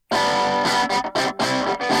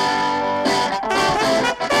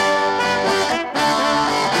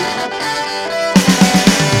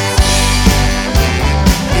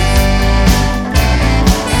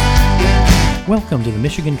Welcome to the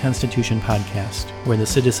Michigan Constitution Podcast, where the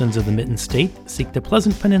citizens of the Mitten State seek the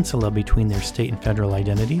pleasant peninsula between their state and federal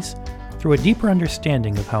identities through a deeper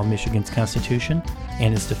understanding of how Michigan's Constitution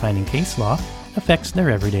and its defining case law affects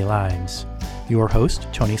their everyday lives. Your host,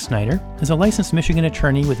 Tony Snyder, is a licensed Michigan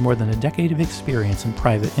attorney with more than a decade of experience in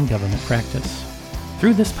private and government practice.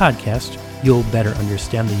 Through this podcast, you'll better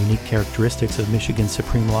understand the unique characteristics of Michigan's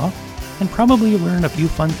supreme law and probably learn a few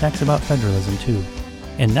fun facts about federalism too.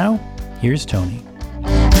 And now, here's Tony.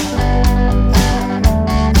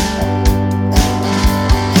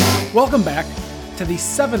 Welcome back to the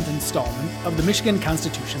 7th installment of the Michigan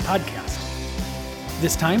Constitution Podcast.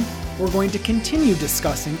 This time, we're going to continue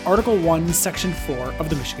discussing Article 1, Section 4 of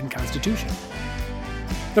the Michigan Constitution.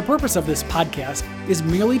 The purpose of this podcast is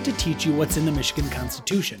merely to teach you what's in the Michigan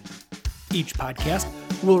Constitution. Each podcast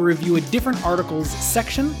will review a different article's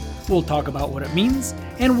section, we'll talk about what it means,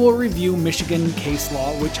 and we'll review Michigan case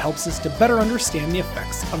law, which helps us to better understand the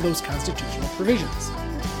effects of those constitutional provisions.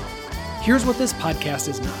 Here's what this podcast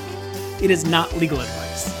is not. It is not legal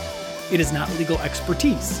advice. It is not legal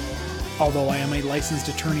expertise. Although I am a licensed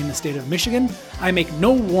attorney in the state of Michigan, I make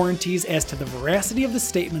no warranties as to the veracity of the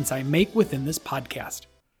statements I make within this podcast.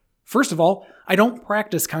 First of all, I don't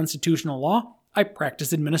practice constitutional law, I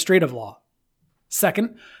practice administrative law.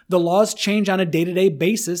 Second, the laws change on a day-to-day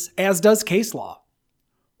basis, as does case law.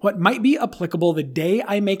 What might be applicable the day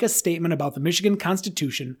I make a statement about the Michigan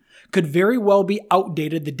Constitution could very well be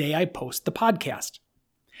outdated the day I post the podcast.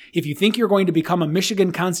 If you think you're going to become a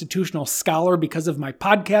Michigan constitutional scholar because of my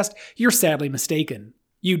podcast, you're sadly mistaken.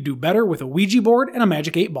 You'd do better with a Ouija board and a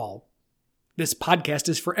magic 8-ball. This podcast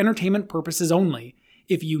is for entertainment purposes only.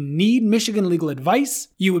 If you need Michigan legal advice,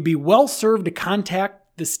 you would be well served to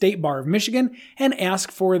contact the State Bar of Michigan and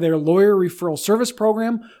ask for their lawyer referral service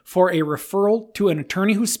program for a referral to an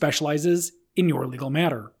attorney who specializes in your legal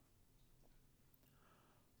matter.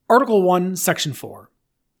 Article 1, Section 4.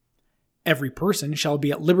 Every person shall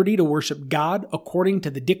be at liberty to worship God according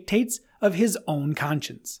to the dictates of his own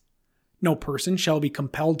conscience. No person shall be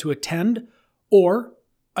compelled to attend or,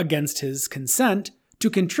 against his consent,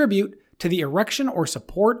 to contribute to the erection or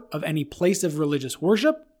support of any place of religious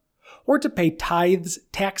worship, or to pay tithes,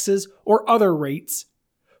 taxes, or other rates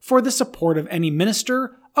for the support of any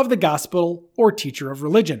minister of the gospel or teacher of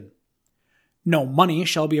religion. No money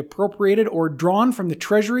shall be appropriated or drawn from the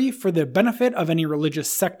treasury for the benefit of any religious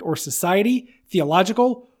sect or society,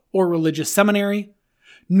 theological, or religious seminary,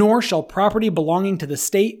 nor shall property belonging to the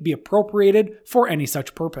state be appropriated for any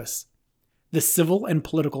such purpose. The civil and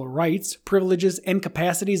political rights, privileges, and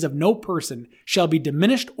capacities of no person shall be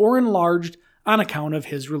diminished or enlarged on account of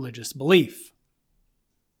his religious belief.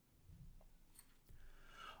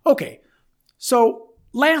 Okay, so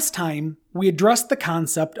last time we addressed the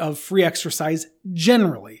concept of free exercise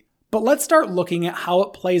generally, but let's start looking at how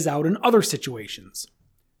it plays out in other situations.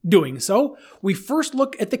 Doing so, we first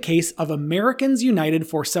look at the case of Americans United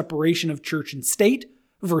for Separation of Church and State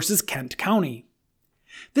versus Kent County.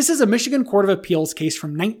 This is a Michigan Court of Appeals case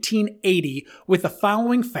from 1980 with the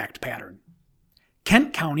following fact pattern.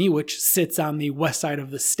 Kent County, which sits on the west side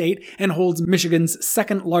of the state and holds Michigan's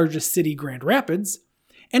second largest city, Grand Rapids,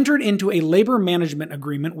 entered into a labor management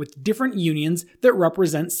agreement with different unions that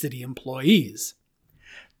represent city employees.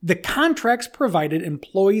 The contracts provided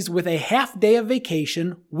employees with a half day of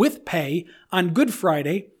vacation with pay on Good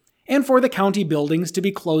Friday and for the county buildings to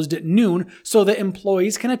be closed at noon so that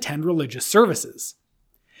employees can attend religious services.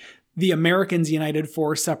 The Americans United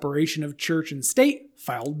for Separation of Church and State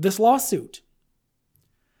filed this lawsuit.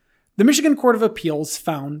 The Michigan Court of Appeals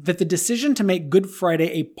found that the decision to make Good Friday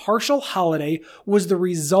a partial holiday was the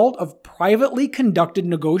result of privately conducted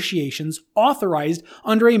negotiations authorized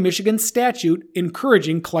under a Michigan statute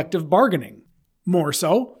encouraging collective bargaining. More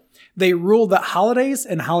so, they ruled that holidays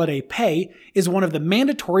and holiday pay is one of the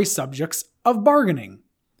mandatory subjects of bargaining.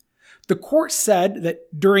 The court said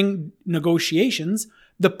that during negotiations,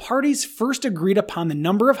 the parties first agreed upon the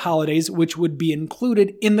number of holidays which would be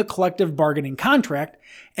included in the collective bargaining contract,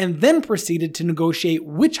 and then proceeded to negotiate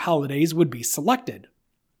which holidays would be selected.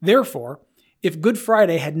 Therefore, if Good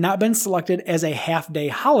Friday had not been selected as a half-day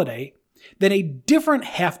holiday, then a different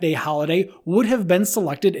half-day holiday would have been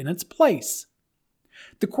selected in its place.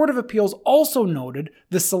 The Court of Appeals also noted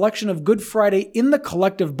the selection of Good Friday in the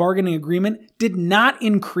collective bargaining agreement did not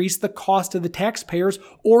increase the cost to the taxpayers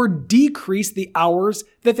or decrease the hours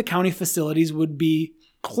that the county facilities would be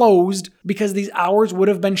closed because these hours would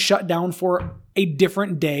have been shut down for a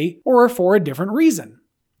different day or for a different reason.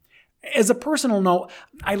 As a personal note,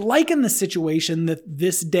 I liken the situation that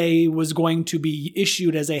this day was going to be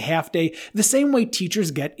issued as a half day the same way teachers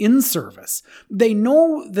get in service. They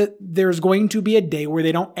know that there's going to be a day where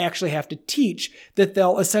they don't actually have to teach, that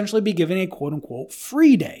they'll essentially be given a quote-unquote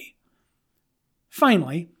free day.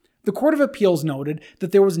 Finally, the Court of Appeals noted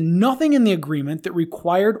that there was nothing in the agreement that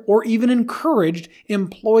required or even encouraged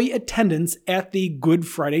employee attendance at the Good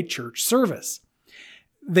Friday church service.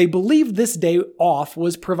 They believed this day off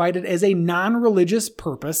was provided as a non-religious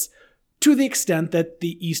purpose to the extent that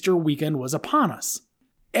the Easter weekend was upon us.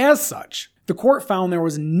 As such, the court found there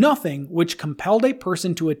was nothing which compelled a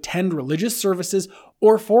person to attend religious services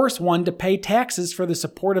or force one to pay taxes for the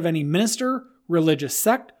support of any minister, religious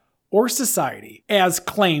sect, or society, as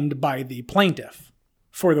claimed by the plaintiff.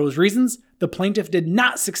 For those reasons, the plaintiff did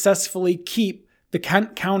not successfully keep the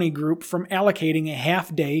Kent County group from allocating a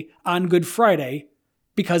half day on Good Friday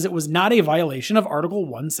because it was not a violation of Article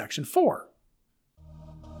 1, Section 4.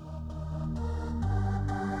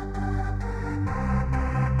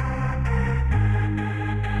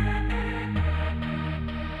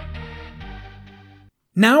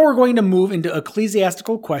 Now we're going to move into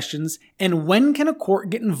ecclesiastical questions and when can a court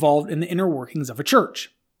get involved in the inner workings of a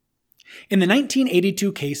church. In the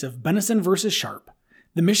 1982 case of Benison v. Sharp,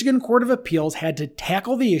 the Michigan Court of Appeals had to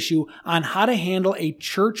tackle the issue on how to handle a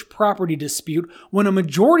church property dispute when a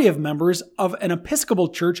majority of members of an Episcopal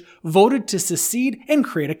church voted to secede and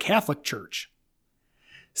create a Catholic church.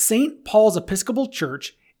 St. Paul's Episcopal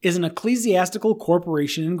Church is an ecclesiastical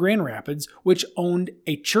corporation in Grand Rapids which owned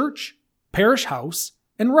a church, parish house,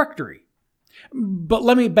 and rectory. But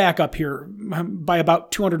let me back up here by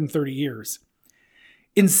about 230 years.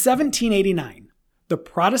 In 1789, the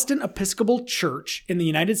Protestant Episcopal Church in the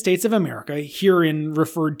United States of America, herein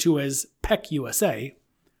referred to as PEC USA,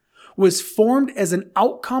 was formed as an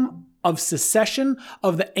outcome of secession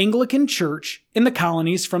of the Anglican Church in the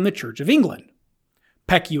colonies from the Church of England.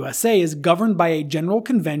 PEC USA is governed by a general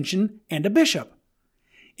convention and a bishop.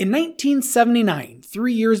 In 1979,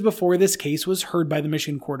 3 years before this case was heard by the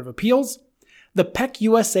Michigan Court of Appeals, the PEC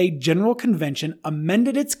USA General Convention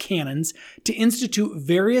amended its canons to institute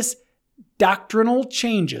various doctrinal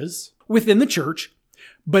changes within the church,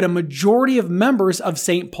 but a majority of members of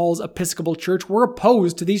St. Paul's Episcopal Church were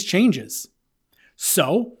opposed to these changes.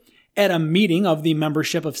 So, at a meeting of the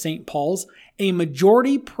membership of St. Paul's, a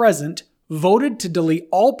majority present voted to delete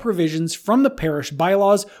all provisions from the parish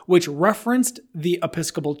bylaws which referenced the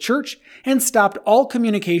Episcopal Church and stopped all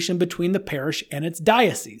communication between the parish and its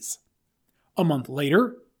diocese. A month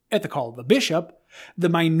later, at the call of the bishop, the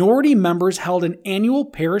minority members held an annual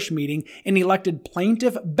parish meeting and elected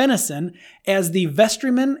Plaintiff Benison as the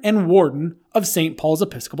vestryman and warden of St. Paul's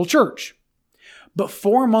Episcopal Church. But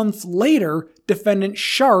 4 months later, Defendant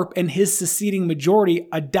Sharp and his seceding majority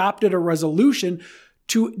adopted a resolution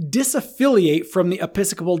to disaffiliate from the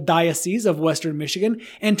Episcopal Diocese of Western Michigan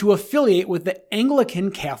and to affiliate with the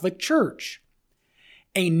Anglican Catholic Church.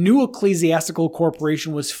 A new ecclesiastical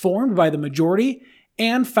corporation was formed by the majority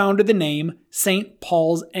and founded the name St.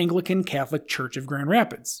 Paul's Anglican Catholic Church of Grand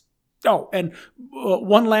Rapids. Oh, and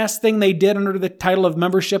one last thing they did under the title of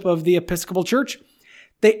membership of the Episcopal Church,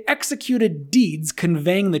 they executed deeds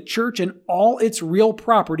conveying the church and all its real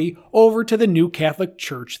property over to the new Catholic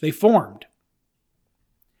Church they formed.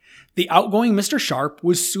 The outgoing Mr. Sharp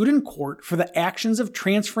was sued in court for the actions of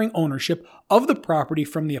transferring ownership of the property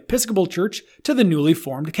from the Episcopal Church to the newly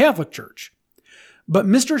formed Catholic Church. But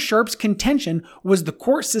Mr. Sharp's contention was the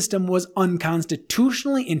court system was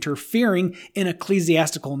unconstitutionally interfering in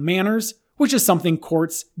ecclesiastical matters, which is something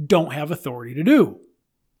courts don't have authority to do.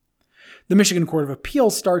 The Michigan Court of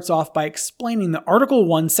Appeals starts off by explaining that Article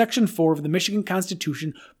 1, Section 4 of the Michigan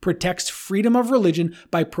Constitution protects freedom of religion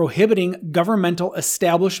by prohibiting governmental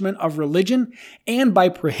establishment of religion and by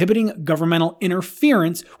prohibiting governmental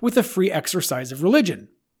interference with the free exercise of religion.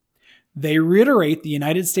 They reiterate the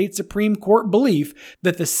United States Supreme Court belief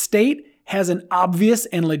that the state has an obvious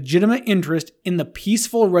and legitimate interest in the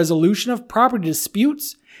peaceful resolution of property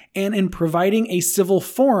disputes and in providing a civil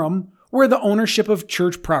forum where the ownership of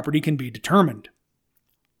church property can be determined.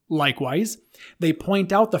 Likewise, they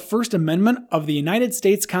point out the First Amendment of the United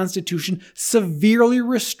States Constitution severely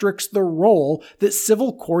restricts the role that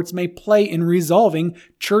civil courts may play in resolving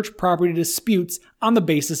church property disputes on the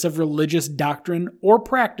basis of religious doctrine or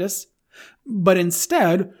practice, but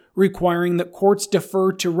instead requiring that courts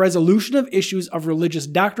defer to resolution of issues of religious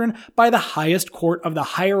doctrine by the highest court of the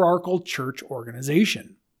hierarchical church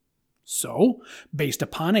organization. So, based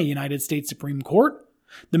upon a United States Supreme Court,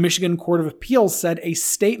 The Michigan Court of Appeals said a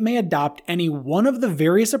state may adopt any one of the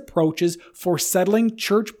various approaches for settling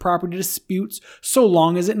church property disputes so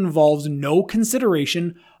long as it involves no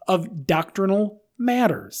consideration of doctrinal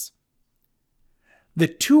matters. The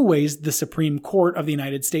two ways the Supreme Court of the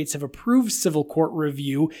United States have approved civil court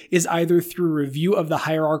review is either through review of the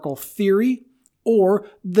hierarchical theory or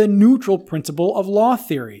the neutral principle of law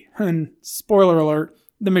theory. And spoiler alert,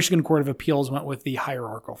 the Michigan Court of Appeals went with the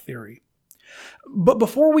hierarchical theory. But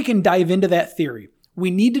before we can dive into that theory,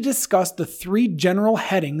 we need to discuss the three general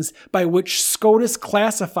headings by which SCOTUS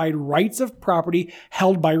classified rights of property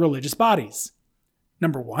held by religious bodies.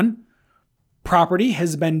 Number 1, property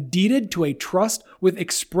has been deeded to a trust with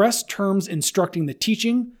express terms instructing the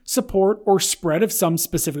teaching, support, or spread of some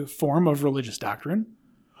specific form of religious doctrine.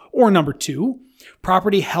 Or number 2,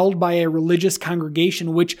 property held by a religious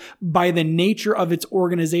congregation which, by the nature of its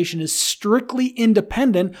organization, is strictly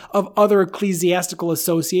independent of other ecclesiastical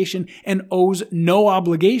association and owes no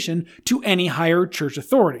obligation to any higher church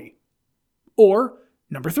authority. Or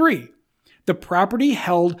number 3, the property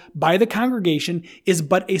held by the congregation is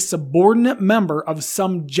but a subordinate member of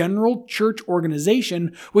some general church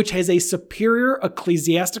organization which has a superior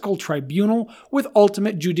ecclesiastical tribunal with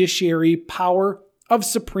ultimate judiciary power of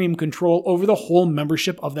supreme control over the whole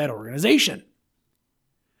membership of that organization.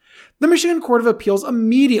 The Michigan Court of Appeals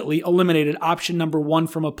immediately eliminated option number 1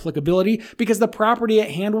 from applicability because the property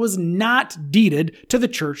at hand was not deeded to the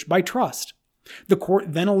church by trust. The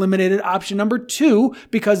court then eliminated option number 2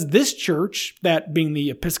 because this church, that being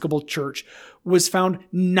the Episcopal Church, was found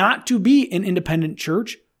not to be an independent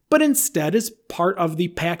church, but instead is part of the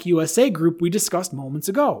PAC USA group we discussed moments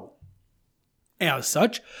ago. As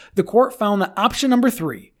such, the court found that option number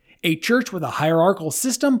 3, a church with a hierarchical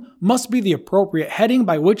system, must be the appropriate heading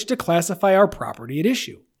by which to classify our property at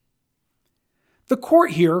issue. The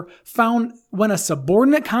court here found when a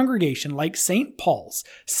subordinate congregation like St. Paul's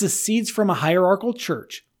secedes from a hierarchical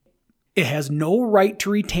church, it has no right to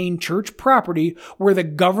retain church property where the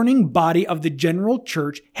governing body of the general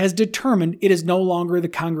church has determined it is no longer the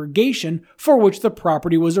congregation for which the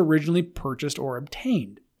property was originally purchased or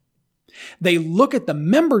obtained. They look at the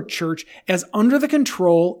member church as under the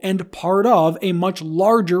control and part of a much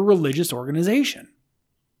larger religious organization.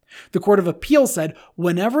 The Court of Appeal said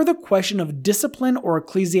whenever the question of discipline or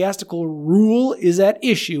ecclesiastical rule is at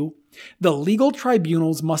issue, the legal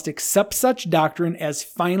tribunals must accept such doctrine as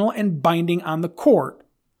final and binding on the court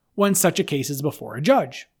when such a case is before a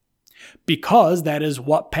judge. Because that is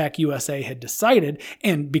what PAC USA had decided,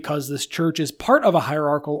 and because this church is part of a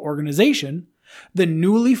hierarchical organization, the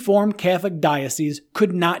newly formed Catholic diocese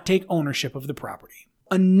could not take ownership of the property.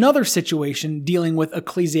 Another situation dealing with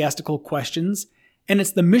ecclesiastical questions, and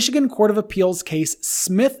it's the Michigan Court of Appeals case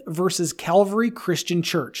Smith versus Calvary Christian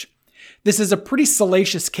Church. This is a pretty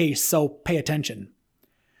salacious case, so pay attention.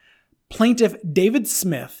 Plaintiff David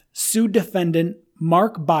Smith sued defendant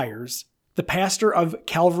Mark Byers, the pastor of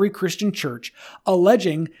Calvary Christian Church,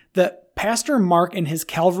 alleging that Pastor Mark and his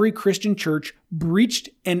Calvary Christian Church breached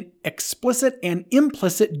an explicit and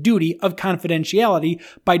implicit duty of confidentiality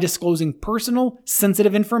by disclosing personal,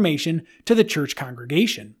 sensitive information to the church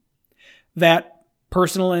congregation. That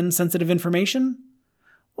personal and sensitive information?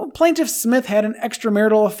 Well, Plaintiff Smith had an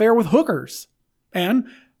extramarital affair with hookers. And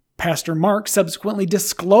Pastor Mark subsequently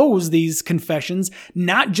disclosed these confessions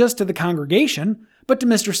not just to the congregation, but to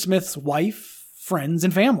Mr. Smith's wife, friends,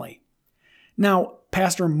 and family. Now,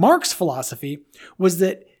 Pastor Mark's philosophy was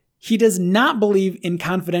that he does not believe in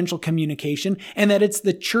confidential communication and that it's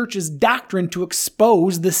the church's doctrine to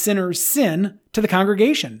expose the sinner's sin to the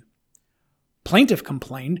congregation. Plaintiff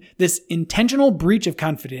complained this intentional breach of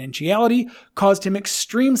confidentiality caused him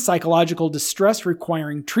extreme psychological distress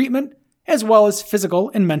requiring treatment, as well as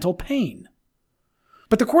physical and mental pain.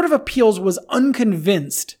 But the Court of Appeals was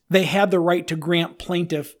unconvinced they had the right to grant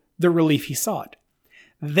plaintiff the relief he sought.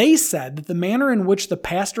 They said that the manner in which the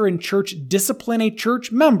pastor and church discipline a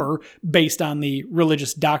church member, based on the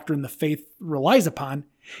religious doctrine the faith relies upon,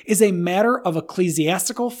 is a matter of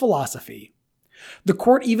ecclesiastical philosophy. The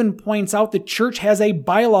court even points out the church has a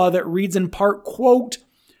bylaw that reads in part, quote,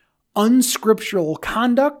 unscriptural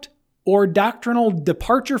conduct or doctrinal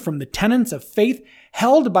departure from the tenets of faith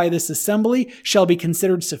held by this assembly shall be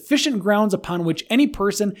considered sufficient grounds upon which any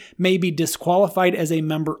person may be disqualified as a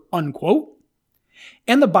member, unquote.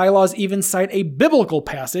 And the bylaws even cite a biblical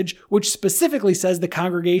passage which specifically says the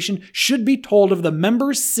congregation should be told of the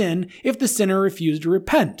member's sin if the sinner refused to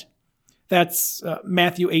repent. That's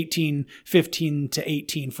Matthew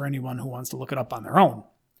 18:15-18 for anyone who wants to look it up on their own.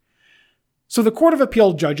 So the Court of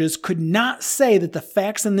Appeal judges could not say that the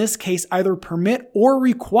facts in this case either permit or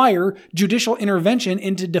require judicial intervention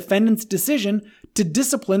into defendant's decision to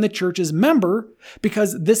discipline the church's member,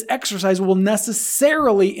 because this exercise will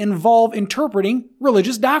necessarily involve interpreting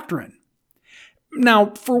religious doctrine. Now,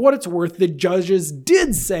 for what it's worth, the judges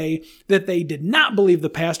did say that they did not believe the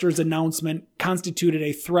pastor's announcement constituted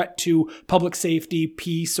a threat to public safety,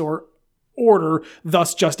 peace, or order,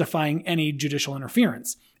 thus justifying any judicial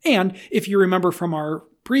interference. And if you remember from our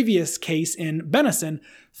previous case in Benison,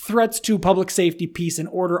 threats to public safety, peace, and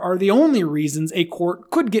order are the only reasons a court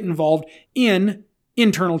could get involved in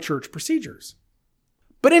internal church procedures.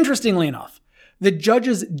 But interestingly enough, the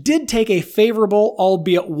judges did take a favorable,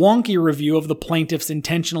 albeit wonky, review of the plaintiff's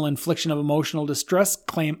intentional infliction of emotional distress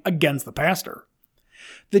claim against the pastor.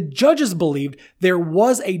 The judges believed there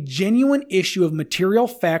was a genuine issue of material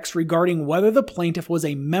facts regarding whether the plaintiff was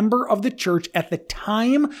a member of the church at the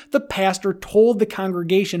time the pastor told the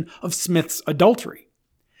congregation of Smith's adultery.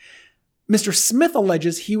 Mr. Smith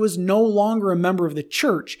alleges he was no longer a member of the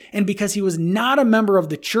church, and because he was not a member of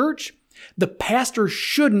the church, the pastor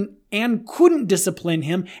shouldn't and couldn't discipline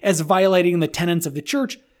him as violating the tenets of the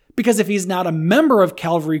church, because if he's not a member of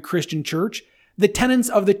Calvary Christian Church, the tenets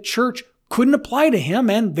of the church couldn't apply to him,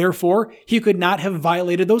 and therefore he could not have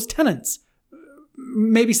violated those tenets.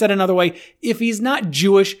 Maybe said another way, if he's not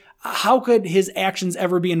Jewish, how could his actions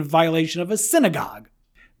ever be in violation of a synagogue?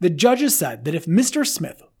 The judges said that if Mr.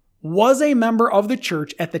 Smith was a member of the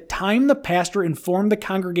church at the time the pastor informed the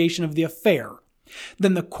congregation of the affair,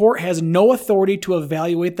 then the court has no authority to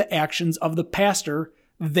evaluate the actions of the pastor.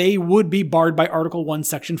 They would be barred by Article 1,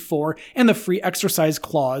 Section 4 and the Free Exercise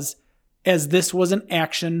Clause, as this was an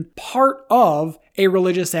action part of a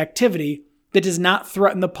religious activity that does not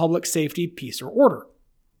threaten the public safety, peace, or order.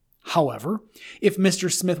 However, if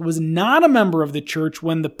Mr. Smith was not a member of the church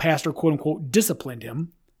when the pastor quote-unquote disciplined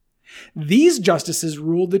him, these justices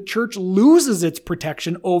ruled the church loses its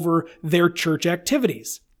protection over their church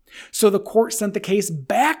activities. So the court sent the case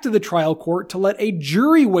back to the trial court to let a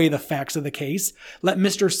jury weigh the facts of the case, let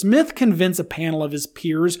Mr. Smith convince a panel of his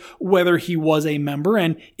peers whether he was a member,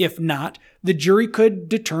 and if not, the jury could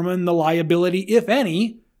determine the liability, if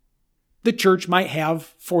any, the church might have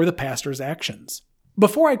for the pastor's actions.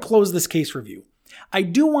 Before I close this case review, I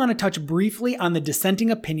do want to touch briefly on the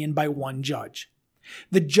dissenting opinion by one judge.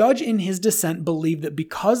 The judge in his dissent believed that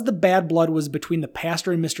because the bad blood was between the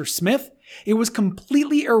pastor and Mr. Smith, it was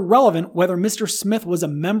completely irrelevant whether Mr. Smith was a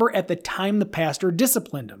member at the time the pastor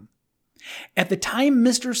disciplined him. At the time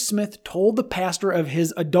Mr. Smith told the pastor of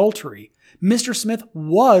his adultery, Mr. Smith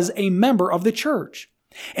was a member of the church.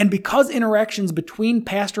 And because interactions between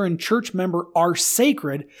pastor and church member are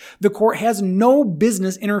sacred, the court has no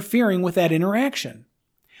business interfering with that interaction.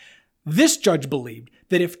 This judge believed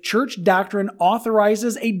that if church doctrine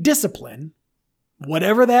authorizes a discipline,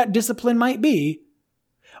 whatever that discipline might be,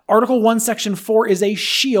 Article 1, Section 4 is a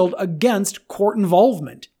shield against court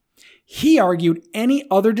involvement. He argued any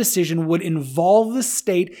other decision would involve the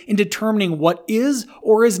state in determining what is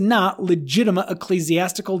or is not legitimate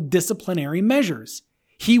ecclesiastical disciplinary measures.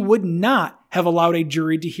 He would not have allowed a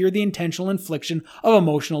jury to hear the intentional infliction of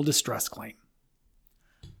emotional distress claim.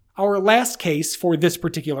 Our last case for this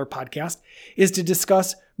particular podcast is to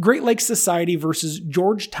discuss Great Lakes Society versus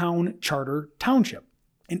Georgetown Charter Township.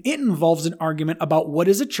 And it involves an argument about what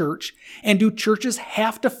is a church and do churches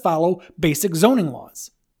have to follow basic zoning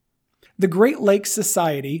laws. The Great Lakes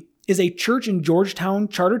Society is a church in Georgetown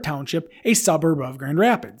Charter Township, a suburb of Grand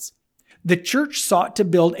Rapids. The church sought to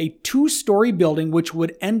build a 2-story building which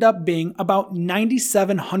would end up being about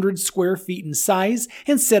 9,700 square feet in size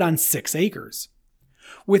and sit on 6 acres.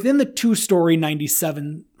 Within the 2-story,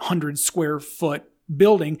 9,700 square foot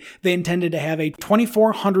building, they intended to have a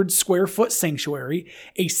 2,400 square foot sanctuary,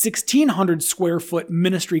 a 1,600 square foot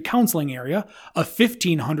ministry counseling area, a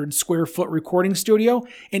 1,500 square foot recording studio,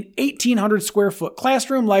 an 1,800 square foot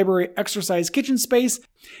classroom, library, exercise, kitchen space,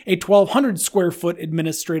 a 1,200 square foot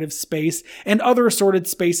administrative space, and other assorted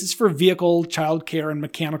spaces for vehicle, childcare, and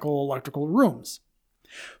mechanical electrical rooms.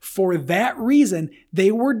 For that reason,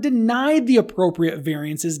 they were denied the appropriate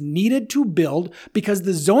variances needed to build because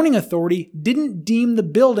the zoning authority didn't deem the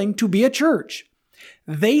building to be a church.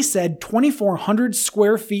 They said 2,400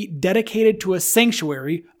 square feet dedicated to a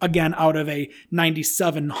sanctuary, again out of a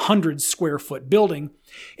 9,700 square foot building,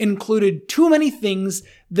 included too many things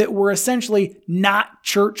that were essentially not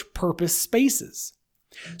church purpose spaces.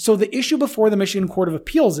 So the issue before the Michigan Court of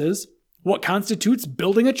Appeals is, what constitutes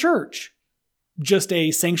building a church? Just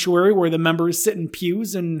a sanctuary where the members sit in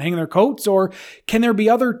pews and hang their coats? Or can there be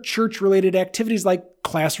other church-related activities like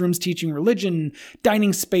classrooms teaching religion,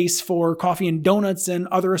 dining space for coffee and donuts, and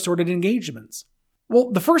other assorted engagements.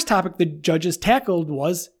 Well, the first topic the judges tackled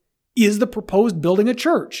was, is the proposed building a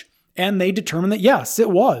church? And they determined that yes, it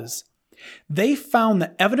was. They found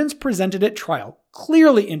that evidence presented at trial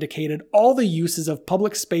clearly indicated all the uses of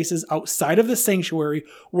public spaces outside of the sanctuary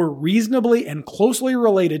were reasonably and closely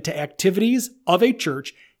related to activities of a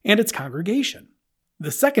church and its congregation.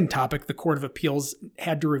 The second topic the Court of Appeals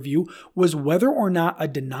had to review was whether or not a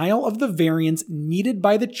denial of the variance needed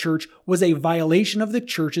by the church was a violation of the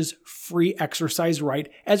church's free exercise right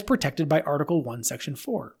as protected by Article 1, Section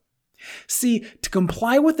 4. See, to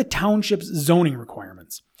comply with the township's zoning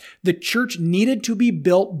requirements, the church needed to be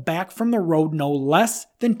built back from the road no less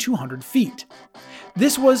than 200 feet.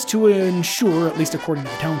 This was to ensure, at least according to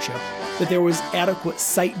the township, that there was adequate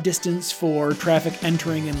sight distance for traffic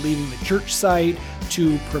entering and leaving the church site,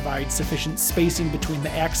 to provide sufficient spacing between the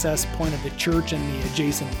access point of the church and the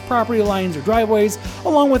adjacent property lines or driveways,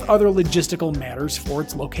 along with other logistical matters for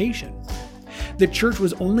its location. The church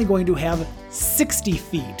was only going to have 60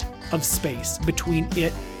 feet of space between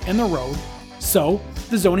it and the road, so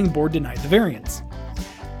the zoning board denied the variance.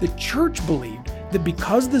 The church believed that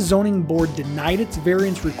because the zoning board denied its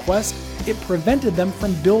variance request, it prevented them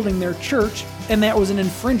from building their church, and that was an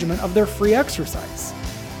infringement of their free exercise.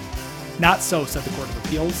 Not so, said the Court of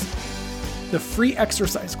Appeals. The free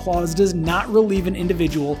exercise clause does not relieve an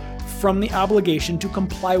individual from the obligation to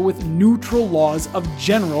comply with neutral laws of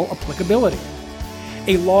general applicability.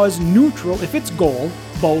 A law is neutral if its goal,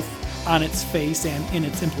 both on its face and in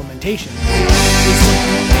its implementation, is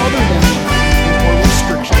something other than the infringement or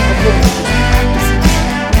restriction of religious practices.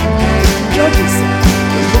 The judges said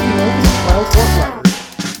that looking over the trial court record,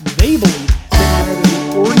 they believe that neither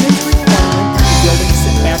the ordinance requirement the building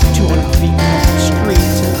sit back 200 feet from the street,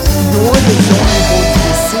 nor the zoning board's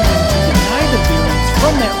decision to deny the variance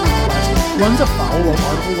from that request runs afoul of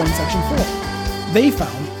Article 1, Section 4. They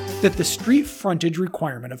found that the street frontage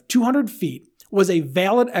requirement of 200 feet was a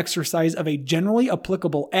valid exercise of a generally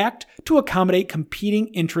applicable act to accommodate competing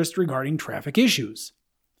interests regarding traffic issues.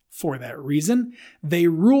 For that reason, they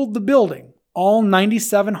ruled the building, all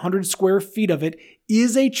 9,700 square feet of it,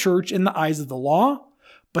 is a church in the eyes of the law,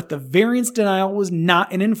 but the variance denial was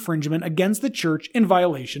not an infringement against the church in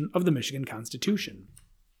violation of the Michigan Constitution.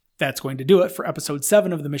 That's going to do it for episode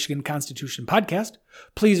 7 of the Michigan Constitution podcast.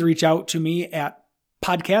 Please reach out to me at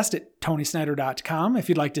podcast@tonysnyder.com if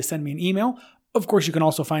you'd like to send me an email. Of course, you can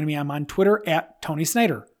also find me on Twitter at Tony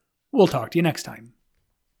Snyder. We'll talk to you next time.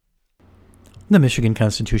 The Michigan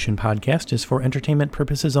Constitution podcast is for entertainment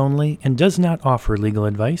purposes only and does not offer legal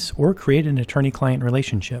advice or create an attorney-client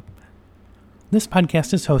relationship. This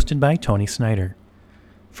podcast is hosted by Tony Snyder.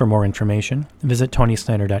 For more information, visit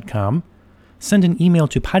tonysnyder.com, send an email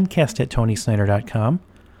to podcast@tonysnyder.com,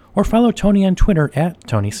 or follow Tony on Twitter at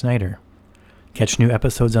Tony Snyder. Catch new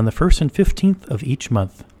episodes on the 1st and 15th of each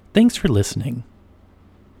month. Thanks for listening.